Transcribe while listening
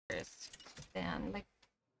than like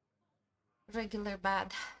regular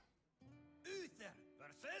bad. Uther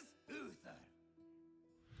versus Uther.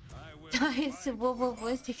 Nice,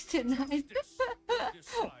 whoa, 69.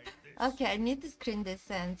 Okay, I need to screen this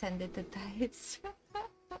and send it to Tides.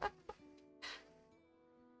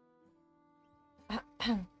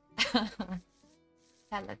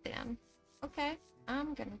 Paladin. Okay,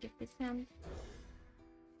 I'm gonna give this him.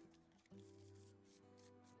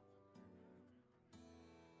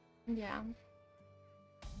 Yeah.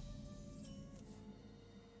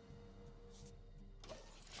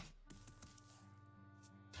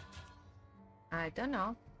 I don't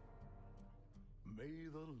know. May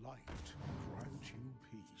the light grant you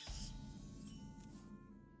peace.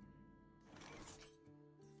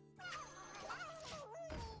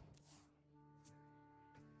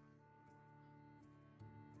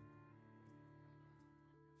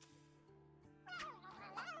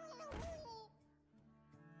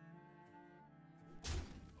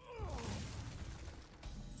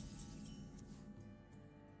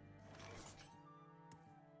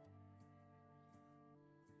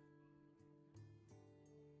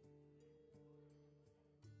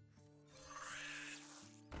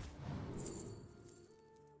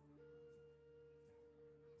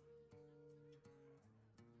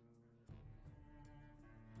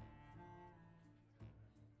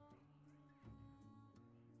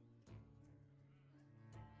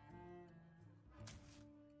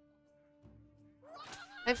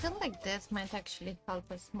 I feel like this might actually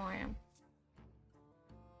help us more.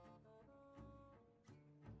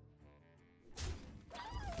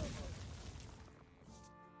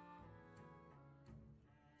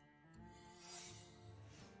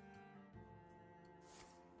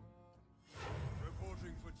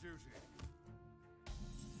 Reporting for duty.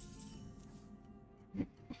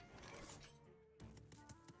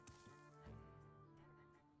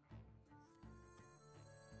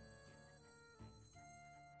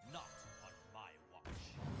 Not on my watch.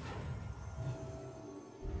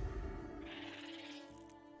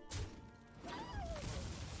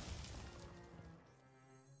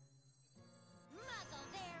 Muzzle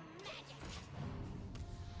their magic.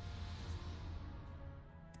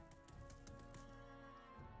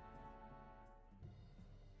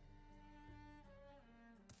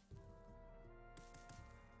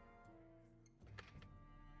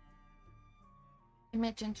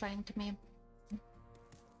 Imagine trying to me.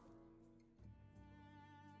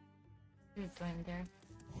 What are you doing there?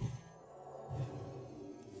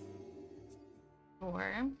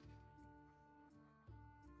 4.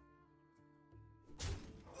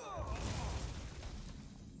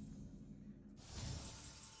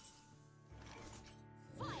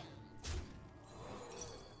 Fire.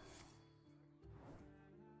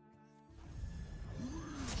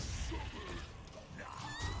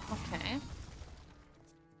 Okay.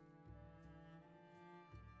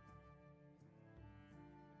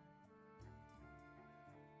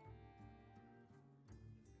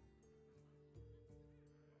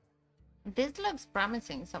 This looks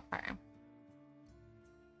promising so far.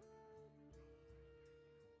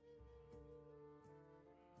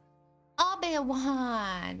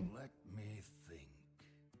 Obi-Wan! Let me think.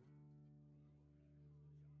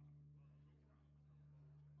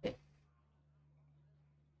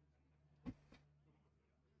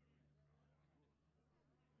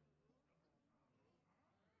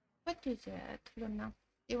 What is it, Luna?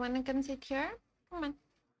 You wanna come sit here? Come on.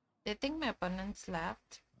 Do you think my opponent's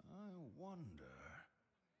left? I wonder.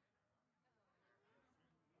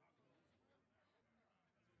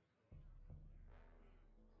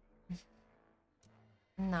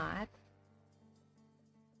 Not.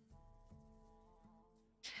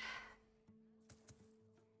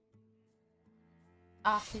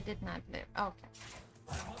 Oh, he did not live. Okay.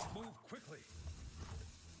 I must move quickly.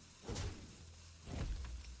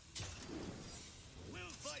 We'll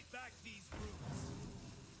fight back these brutes.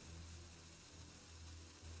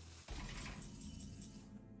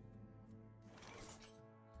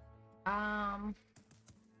 Um.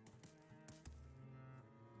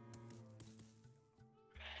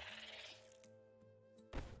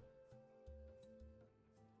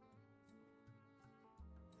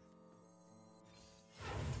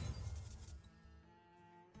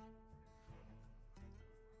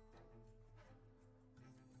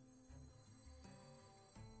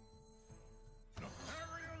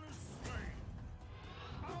 Tirion is slain.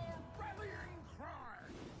 Our rallying cry.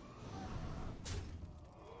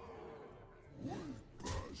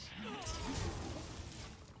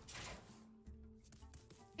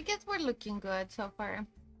 I guess we're looking good so far.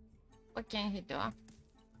 What can he do?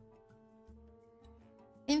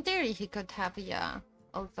 In theory, he could have, yeah,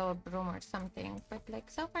 also a broom or something, but like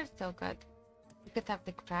so far so good. You could have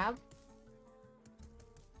the crab.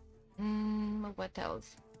 What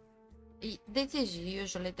else? This is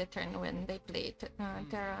usually the turn when they play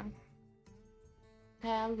Taelan.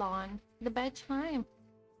 Taelan, the bad time.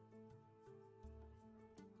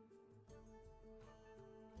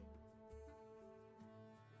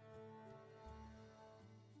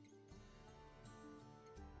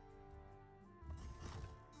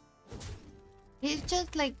 He's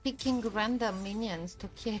just like picking random minions to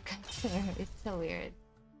kick. It's so weird.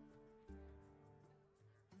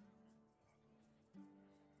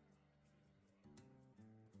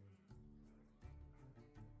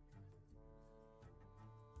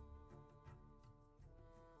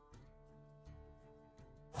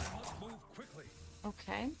 I must move quickly.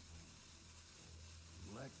 Okay.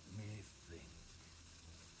 Let me think.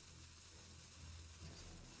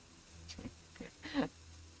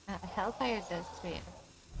 Hellfire does 3.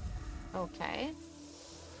 Okay.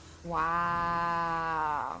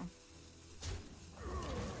 Wow.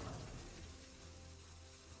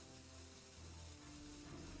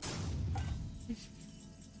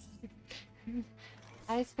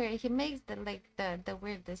 I swear he makes the like the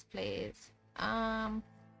weird displays. Pass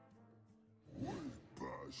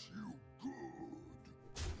you good.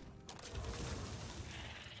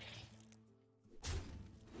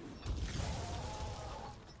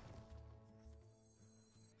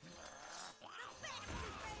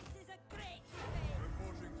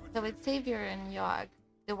 So it's Savior and Yogg.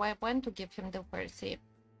 Do I want to give him the Percy?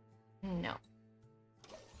 No.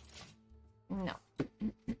 No.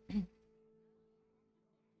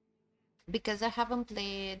 Because I haven't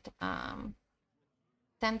played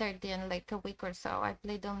Standard in like a week or so. I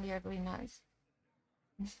played only arenas.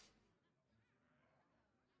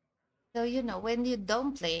 So you know, when you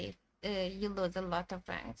don't play, you lose a lot of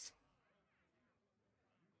ranks.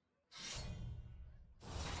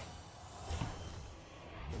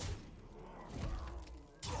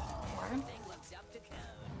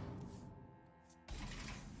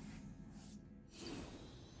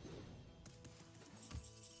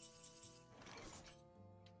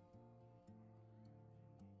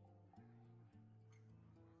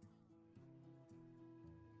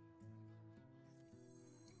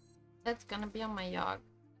 That's gonna be on my Yogg.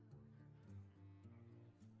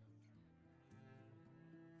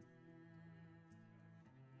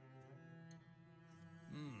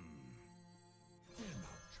 They're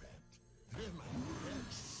not trapped. They're my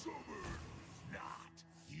friends. Summoned, not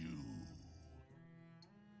you.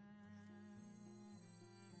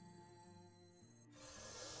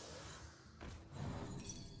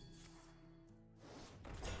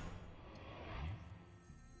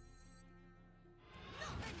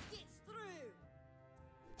 Nothing gets through.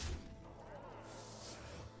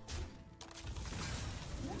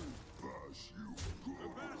 Pass you The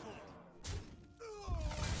good. battle.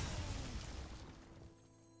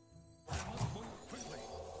 I must move quickly.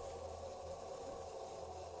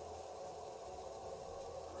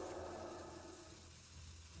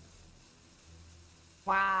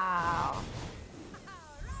 Wow.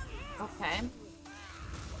 Okay.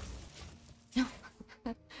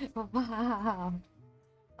 Wow.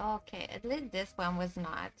 Okay, at least this one was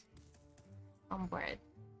not on board.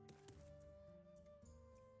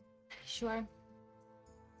 Sure.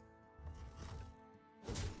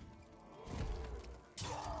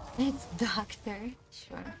 It's Doctor.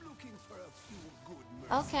 Sure. I'm looking for a few good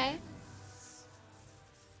mercies. Okay.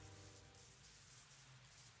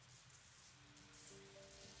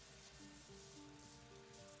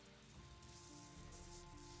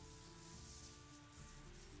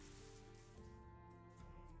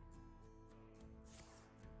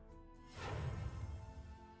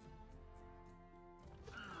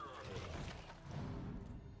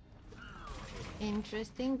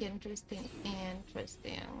 Interesting, interesting,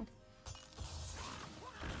 interesting.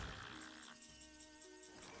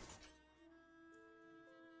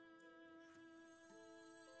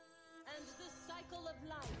 And the cycle of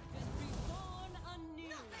life is reborn anew.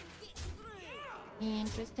 Nothing gets through.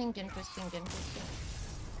 Interesting, interesting, interesting.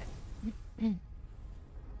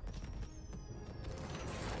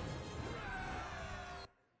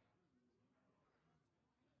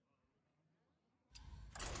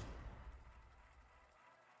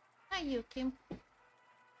 Hi, Yuki.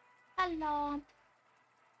 Hello.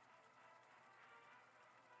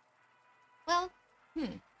 Well,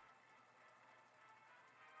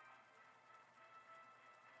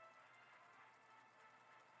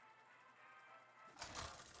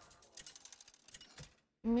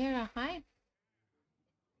 Mira, hi.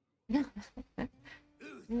 No.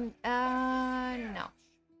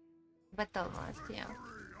 but almost, yeah.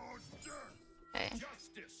 Okay.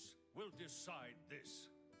 Justice will decide this.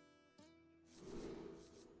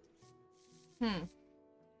 We're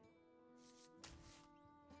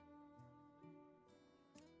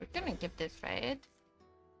gonna keep this, right?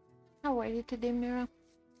 How are you today, Mira?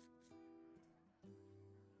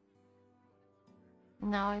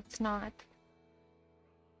 No, it's not.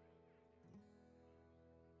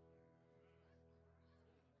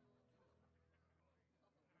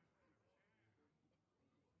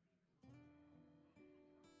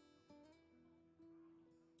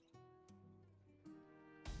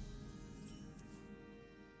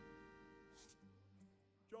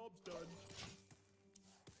 Job's done.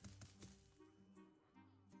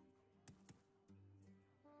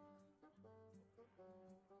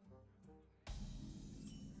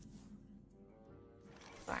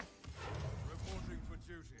 Fine. Reporting for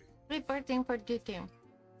duty. Reporting for duty.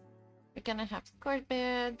 We're gonna have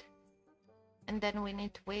Scorpid. And then we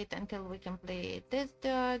need to wait until we can play this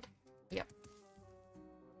dude. Yep.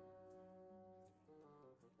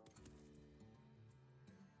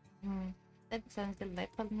 That sounds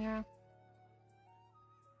delightful, Mira.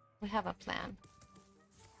 We have a plan.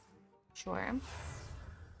 Sure.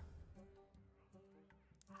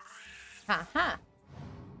 Haha.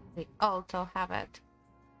 We also have it.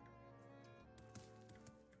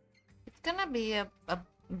 It's gonna be a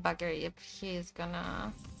bugger if she's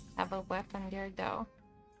gonna have a weapon there, though.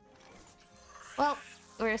 Well,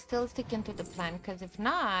 we're still sticking to the plan, because if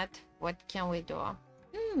not, what can we do?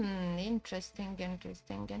 Interesting.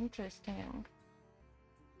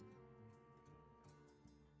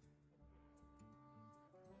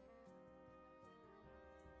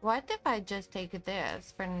 What if I just take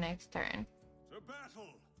this for next turn? To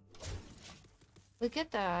battle. We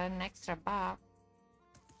get an extra buff.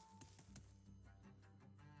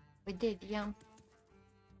 We did, yeah.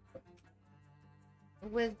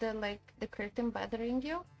 Was the curtain bothering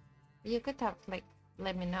you? You could have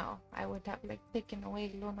let me know. I would have taken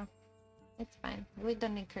away Luna. It's fine. We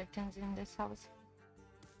don't need curtains in this house.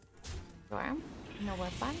 Sure. No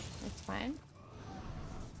weapon. It's fine.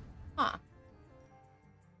 Huh.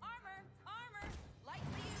 Armor!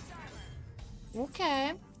 Lightly used armor!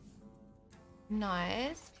 Okay.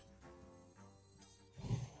 Nice.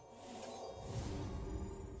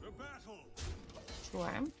 To battle.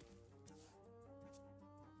 Sure.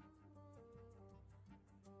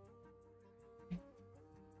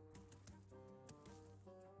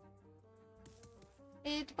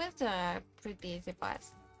 It was a pretty easy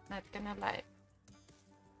boss, not gonna lie.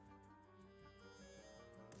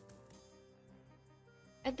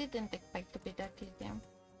 I didn't expect to be that easy.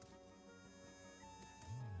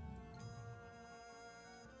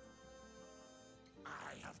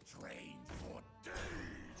 I have trained for days.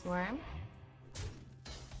 Sure.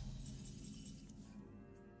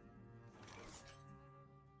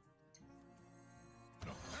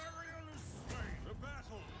 Tirion is slain. To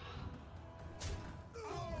battle.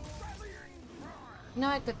 No,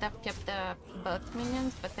 I could have kept the both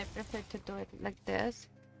minions, but I prefer to do it like this.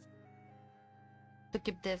 To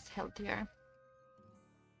keep this healthier.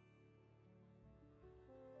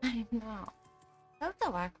 I know. That's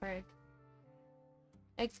so awkward.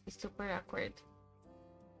 It's super awkward.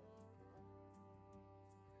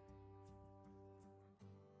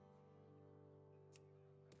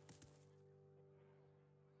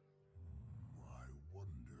 I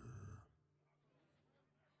wonder.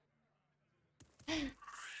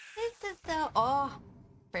 This is the... Oh!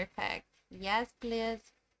 Perfect. Yes, please.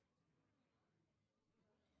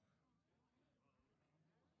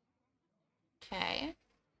 Okay.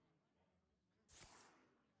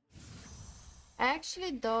 I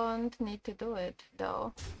actually don't need to do it,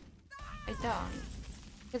 though. I don't.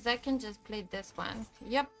 Because I can just play this one.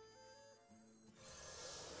 Yep.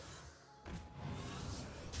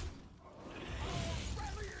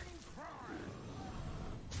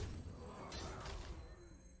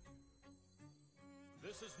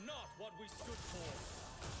 This is not what we stood for.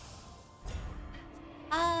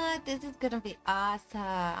 Ah, this is gonna be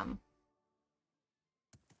awesome.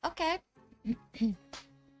 Okay.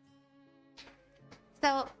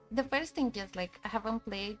 So the first thing is I haven't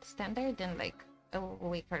played standard in a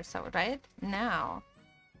week or so, right? Now,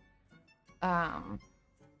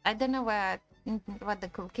 I don't know what the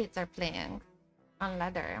cool kids are playing on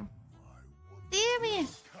ladder. Damn it!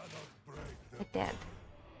 We did.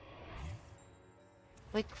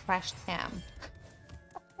 We crushed him.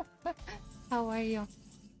 How are you?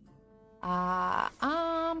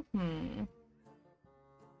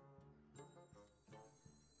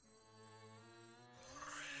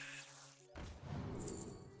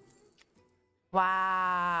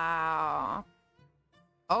 Wow.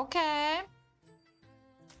 Okay.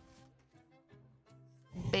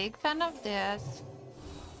 Big fan of this.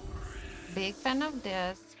 Big fan of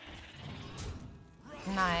this.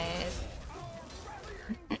 Nice.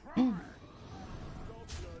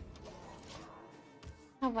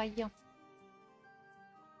 How are you?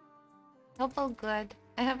 Hope all good.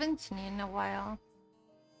 I haven't seen you in a while.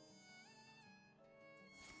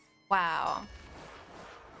 Wow.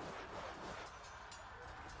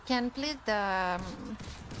 Can please this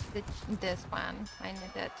one. I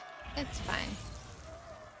need it. It's fine.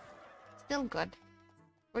 Still good.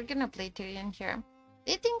 We're gonna play Tirion here.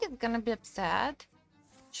 Do you think it's gonna be upset?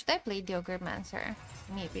 Should I play the Ogremancer?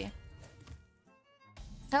 Maybe.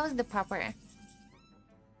 That was the popper.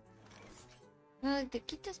 No, the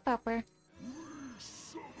cutest popper.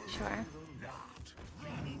 Sure.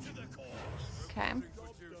 Okay.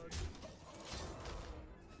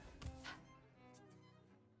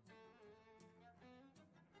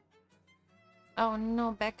 Oh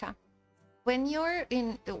no, Becca. When you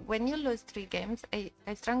lose 3 games, I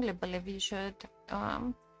strongly believe you should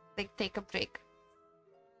like take a break.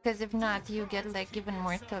 Because if not, you get like even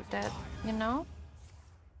more tilted, you know?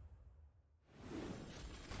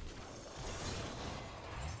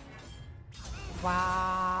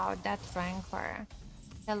 Wow, that's Rancor.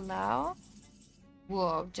 Hello?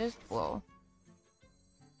 Whoa, just whoa.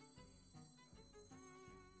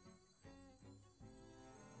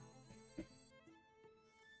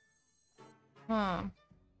 Hmm.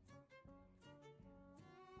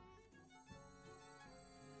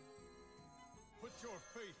 Put your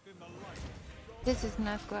faith in the light. This is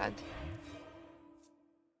not good.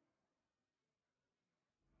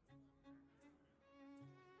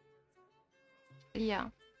 Yeah,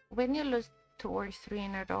 when you lose 2 or 3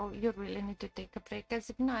 in a row, you really need to take a break. Because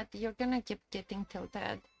if not, you're gonna keep getting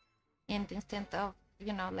tilted. And instead of,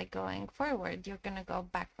 you know, like going forward, you're gonna go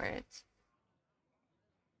backwards.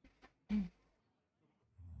 I wonder.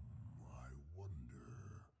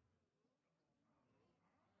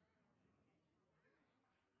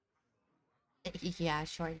 Yeah,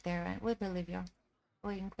 sure, Darren. We believe you.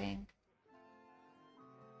 Wink, wink.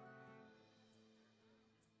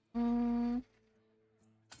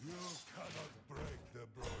 You cannot break the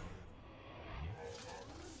broken.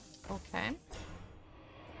 Okay.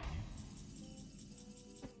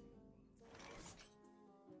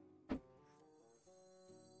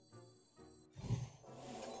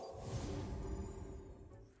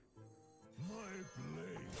 My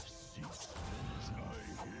blade seeks things I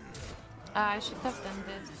hear. I should have done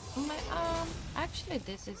this. Actually,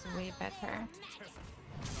 this is way better.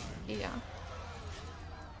 Yeah.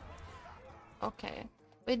 Okay.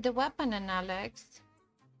 With the weapon and Alex,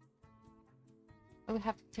 we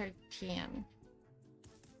have 13.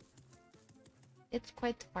 It's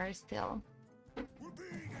quite far still. We're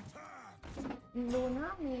being attacked.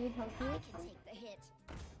 Luna, may I help you? I can take the hit.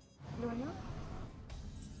 Luna?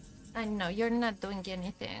 I know, you're not doing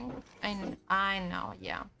anything. I know,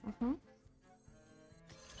 yeah.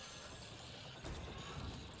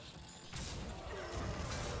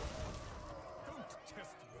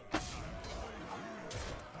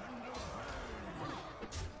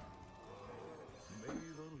 May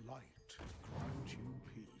the light grant you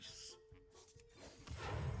peace.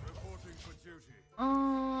 Reporting for duty.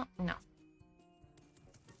 No.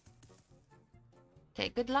 Okay,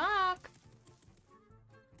 good luck.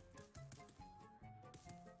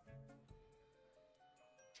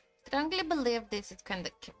 Strongly believe this is kind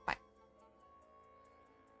of kept.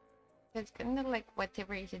 It's kind of like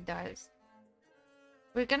whatever he does.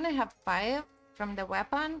 We're gonna have 5 from the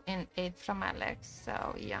weapon and 8 from Alex,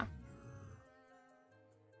 so yeah.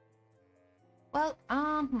 Well,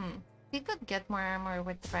 he could get more armor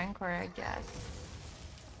with Rancor, I guess.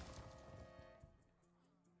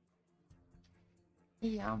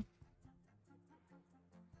 Yeah.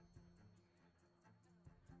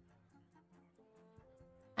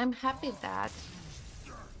 I'm happy that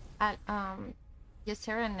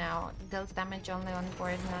Ysera now deals damage only on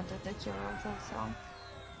board, not to the heroes also.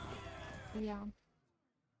 Yeah.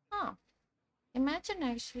 Oh. Imagine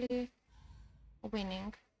actually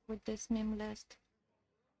winning with this meme list.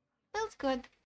 Feels good.